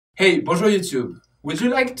Hey, bonjour YouTube. Would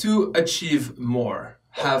you like to achieve more,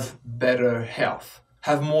 have better health,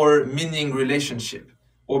 have more meaning relationship,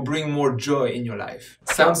 or bring more joy in your life?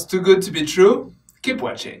 Sounds too good to be true? Keep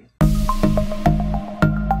watching.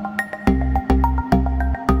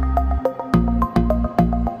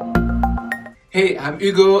 Hey, I'm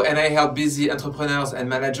Hugo and I help busy entrepreneurs and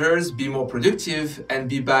managers be more productive and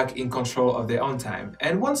be back in control of their own time.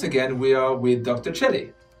 And once again, we are with Dr.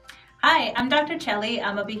 Chelly. Hi, I'm Dr. Chelly.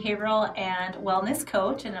 I'm a behavioral and wellness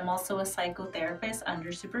coach, and I'm also a psychotherapist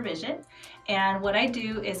under supervision. And what I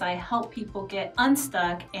do is I help people get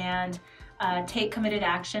unstuck and take committed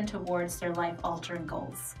action towards their life-altering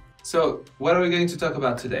goals. So, what are we going to talk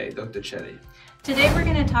about today, Dr. Chelly? Today we're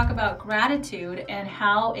going to talk about gratitude and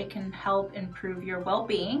how it can help improve your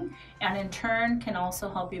well-being and in turn can also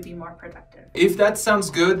help you be more productive. If that sounds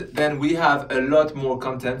good, then we have a lot more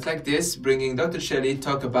content like this, bringing Dr. Chelly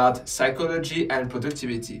talk about psychology and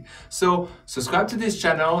productivity. So subscribe to this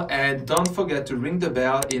channel and don't forget to ring the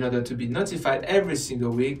bell in order to be notified every single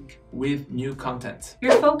week with new content.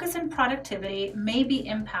 Your focus and productivity may be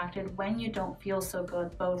impacted when you don't feel so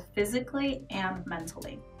good, both physically and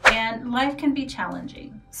mentally. And life can be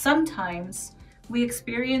challenging. Sometimes we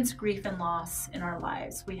experience grief and loss in our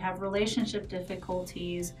lives. We have relationship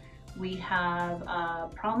difficulties, we have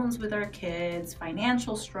problems with our kids,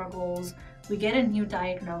 financial struggles, we get a new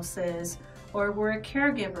diagnosis, or we're a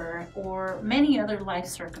caregiver, or many other life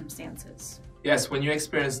circumstances. Yes, when you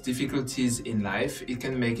experience difficulties in life, it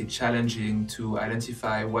can make it challenging to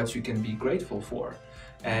identify what you can be grateful for.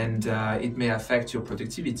 And it may affect your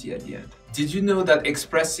productivity at the end. Did you know that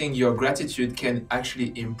expressing your gratitude can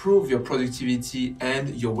actually improve your productivity and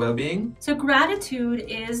your well-being? So gratitude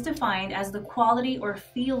is defined as the quality or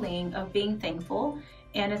feeling of being thankful,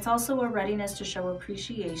 and it's also a readiness to show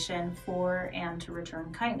appreciation for and to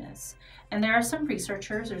return kindness. And there are some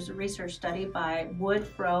researchers, there's a research study by Wood,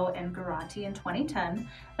 Froh, and Garati in 2010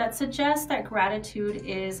 that suggests that gratitude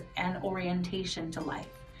is an orientation to life.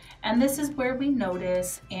 And this is where we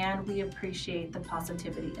notice and we appreciate the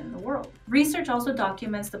positivity in the world. Research also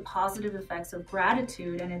documents the positive effects of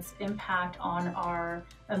gratitude and its impact on our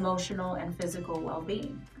emotional and physical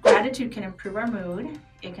well-being. Gratitude can improve our mood,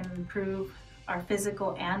 it can improve our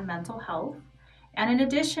physical and mental health. And in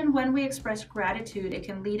addition, when we express gratitude, it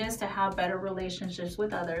can lead us to have better relationships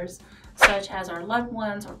with others, such as our loved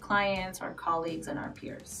ones, our clients, our colleagues, and our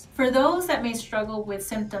peers. For those that may struggle with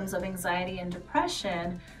symptoms of anxiety and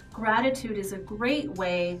depression, gratitude is a great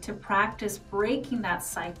way to practice breaking that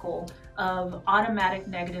cycle of automatic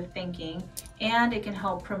negative thinking, and it can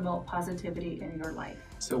help promote positivity in your life.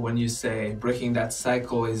 So when you say breaking that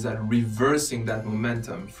cycle, is that reversing that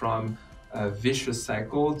momentum from a vicious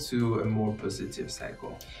cycle to a more positive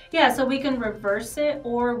cycle? Yeah, so we can reverse it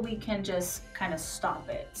or we can just kind of stop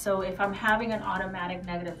it. So if I'm having an automatic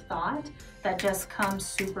negative thought that just comes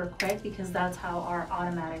super quick, because that's how our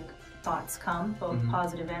automatic thoughts come, both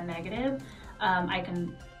positive and negative, I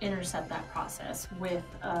can intercept that process with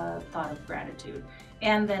a thought of gratitude.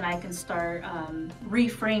 And then I can start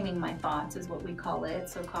reframing my thoughts, is what we call it,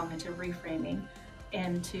 so cognitive reframing,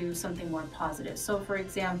 into something more positive. So for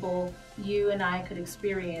example, you and I could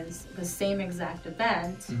experience the same exact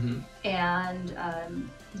event, and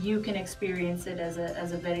you can experience it as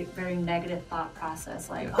a very, very negative thought process,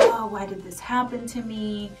 like, oh, why did this happen to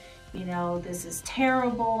me? You know, this is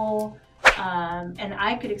terrible. And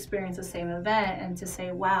I could experience the same event and to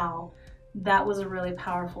say, wow, that was a really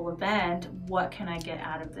powerful event. What can I get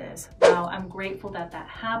out of this? Wow, I'm grateful that that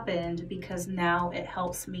happened, because now it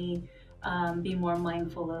helps me be more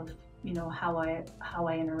mindful of, you know, how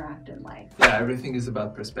I interact in life. Yeah, everything is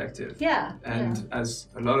about perspective. Yeah. And as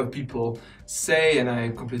a lot of people say, and I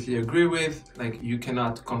completely agree with, like, you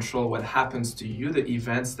cannot control what happens to you, the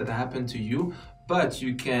events that happen to you, but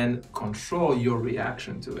you can control your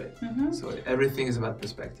reaction to it. So everything is about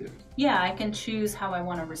perspective. Yeah, I can choose how I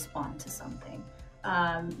want to respond to something.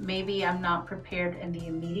 Maybe I'm not prepared in the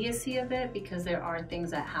immediacy of it, because there are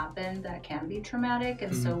things that happen that can be traumatic,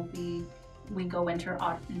 and so we go into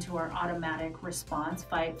our automatic response,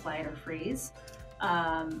 fight, flight, or freeze.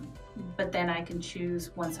 But then I can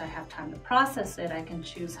choose, once I have time to process it, I can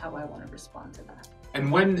choose how I want to respond to that. And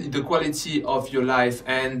when the quality of your life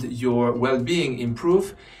and your well-being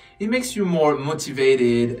improve, it makes you more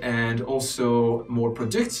motivated and also more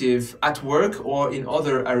productive at work or in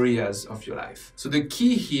other areas of your life. So the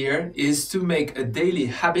key here is to make a daily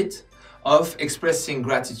habit of expressing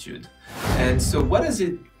gratitude. And so what does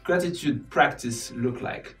gratitude practice look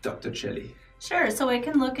like, Dr. Chelly? Sure, so it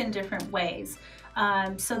can look in different ways.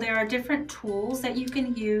 So there are different tools that you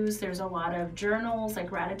can use. There's a lot of journals, like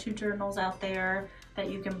gratitude journals out there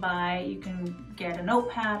that you can buy. You can get a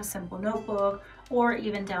notepad, a simple notebook, or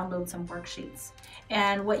even download some worksheets.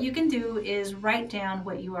 And what you can do is write down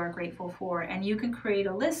what you are grateful for, and you can create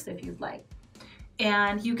a list if you'd like.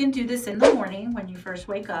 And you can do this in the morning when you first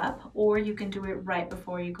wake up, or you can do it right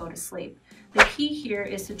before you go to sleep. The key here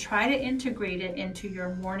is to try to integrate it into your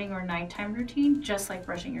morning or nighttime routine, just like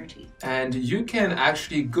brushing your teeth. And you can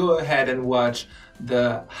actually go ahead and watch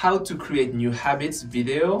the How to Create New Habits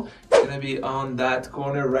video. It's gonna be on that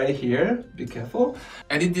corner right here, be careful.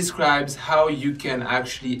 And it describes how you can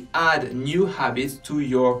actually add new habits to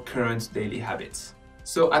your current daily habits.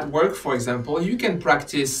 So at work, for example, you can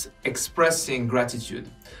practice expressing gratitude.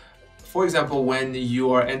 For example, when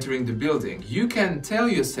you are entering the building, you can tell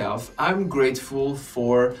yourself, I'm grateful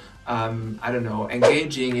for,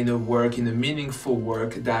 engaging in a meaningful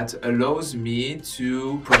work that allows me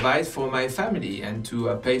to provide for my family and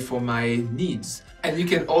to pay for my needs. And you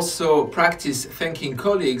can also practice thanking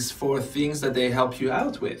colleagues for things that they help you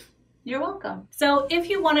out with. You're welcome. So if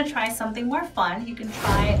you want to try something more fun, you can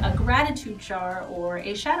try a gratitude jar or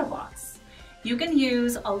a shadow box. You can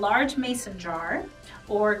use a large mason jar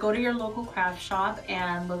or go to your local craft shop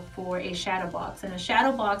and look for a shadow box. And a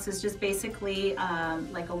shadow box is just basically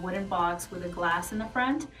like a wooden box with a glass in the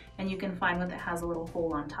front, and you can find one that has a little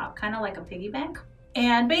hole on top, kind of like a piggy bank.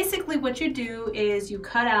 And basically what you do is you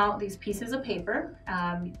cut out these pieces of paper.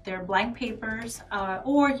 They're blank papers,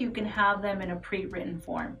 or you can have them in a pre-written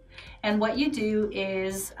form. And what you do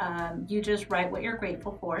is you just write what you're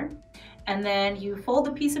grateful for, and then you fold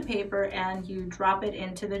the piece of paper and you drop it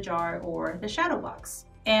into the jar or the shadow box.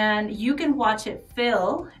 And you can watch it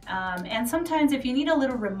fill, and sometimes if you need a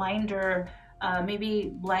little reminder,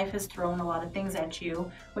 maybe life has thrown a lot of things at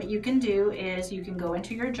you, what you can do is you can go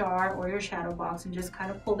into your jar or your shadow box and just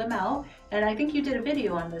kind of pull them out. And I think you did a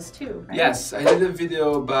video on this too, right? Yes, I did a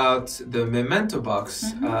video about the memento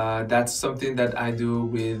box. That's something that I do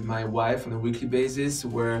with my wife on a weekly basis,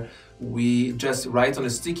 where we just write on a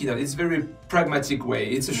sticky note. It's a very pragmatic way.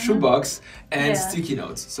 It's a shoebox and sticky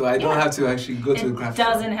notes. So I don't have to actually go to the craft shop.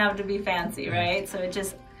 It doesn't have to be fancy, right? So it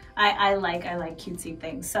just, I like cutesy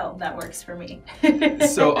things, so that works for me.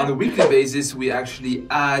 So on a weekly basis, we actually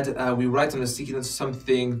we write on a sticky note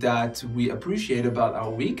something that we appreciate about our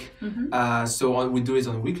week. We do it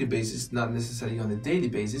on a weekly basis, not necessarily on a daily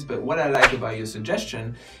basis. But what I like about your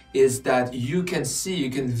suggestion is that you can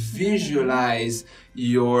visualize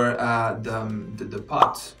your the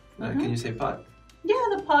pot. Can you say pot? Yeah,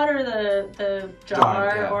 the pot or the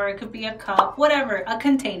jar, or it could be a cup, whatever, a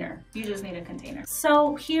container. You just need a container.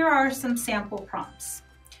 So here are some sample prompts.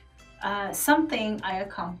 Something I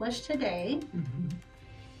accomplished today,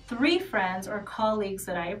 3 friends or colleagues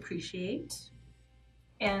that I appreciate,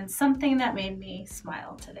 and something that made me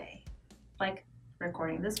smile today, like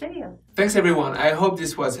recording this video. Thanks everyone. I hope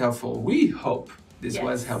this was helpful. We hope this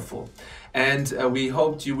was helpful. And we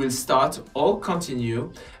hope you will start or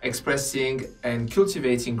continue expressing and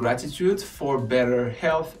cultivating gratitude for better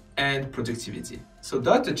health and productivity. So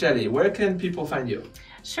Dr. Chelly, where can people find you?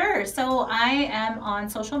 Sure, so I am on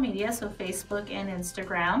social media, so Facebook and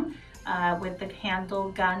Instagram with the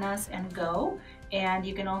handle Ganas and Go, and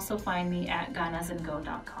you can also find me at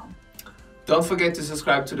ganasandgo.com. Don't forget to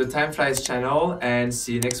subscribe to the Time Flies channel and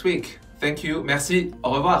see you next week. Thank you, merci,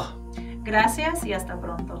 au revoir. Gracias y hasta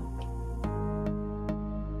pronto.